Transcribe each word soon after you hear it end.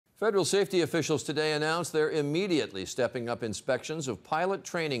Federal safety officials today announced they're immediately stepping up inspections of pilot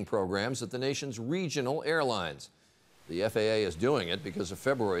training programs at the nation's regional airlines. The FAA is doing it because of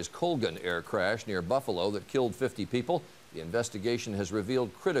February's Colgan air crash near Buffalo that killed 50 people. The investigation has revealed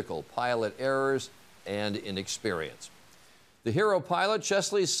critical pilot errors and inexperience. The hero pilot,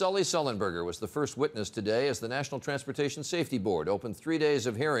 Chesley Sully Sullenberger, was the first witness today as the National Transportation Safety Board opened 3 days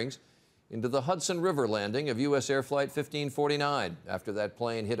of hearings into the Hudson River landing of U.S. Air Flight 1549 after that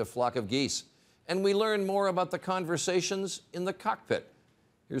plane hit a flock of geese. And we learned more about the conversations in the cockpit.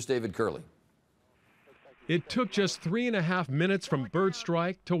 Here's David Curley. It took just 3.5 minutes from bird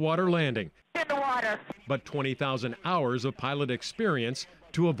strike to water landing. In the water. But 20,000 hours of pilot experience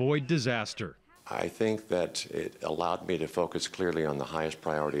to avoid disaster. I think that it allowed me to focus clearly on the highest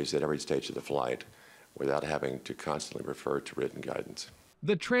priorities at every stage of the flight without having to constantly refer to written guidance.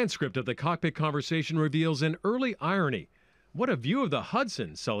 The transcript of the cockpit conversation reveals an early irony. What a view of the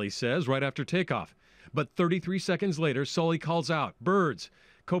Hudson, Sully says right after takeoff. But 33 seconds later, Sully calls out, birds.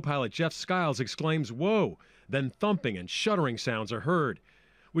 Co-pilot Jeff Skiles exclaims, whoa. Then thumping and shuddering sounds are heard.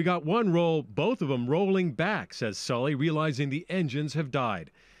 We got one roll, both of them rolling back, says Sully, realizing the engines have died.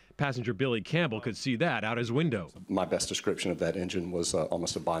 Passenger Billy Campbell could see that out his window. My best description of that engine was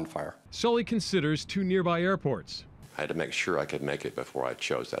almost a bonfire. Sully considers 2 nearby airports. I had to make sure I could make it before I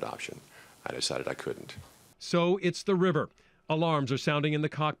chose that option. I decided I couldn't. So it's the river. Alarms are sounding in the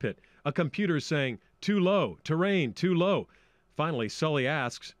cockpit. A computer is saying, too low, terrain, too low. Finally, Sully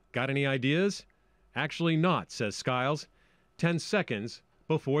asks, got any ideas? Actually not, says Skiles. 10 seconds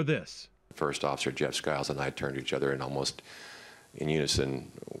before this. First Officer Jeff Skiles and I turned to each other and almost in unison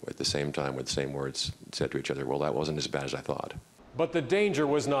at the same time with the same words said to each other, well, that wasn't as bad as I thought. But the danger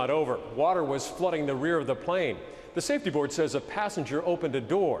was not over. Water was flooding the rear of the plane. The safety board says a passenger opened a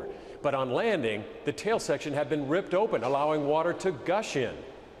door, but on landing, the tail section had been ripped open, allowing water to gush in.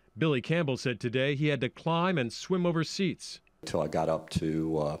 Billy Campbell said today he had to climb and swim over seats. Until I got up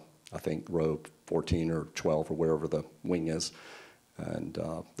to, I think, row 14 or 12 or wherever the wing is, and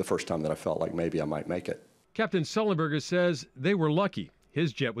the first time that I felt like maybe I might make it. Captain Sullenberger says they were lucky.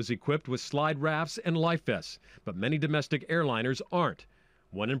 His jet was equipped with slide rafts and life vests, but many domestic airliners aren't.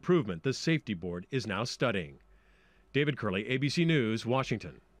 One improvement the safety board is now studying. David Curley, ABC News,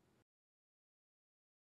 Washington.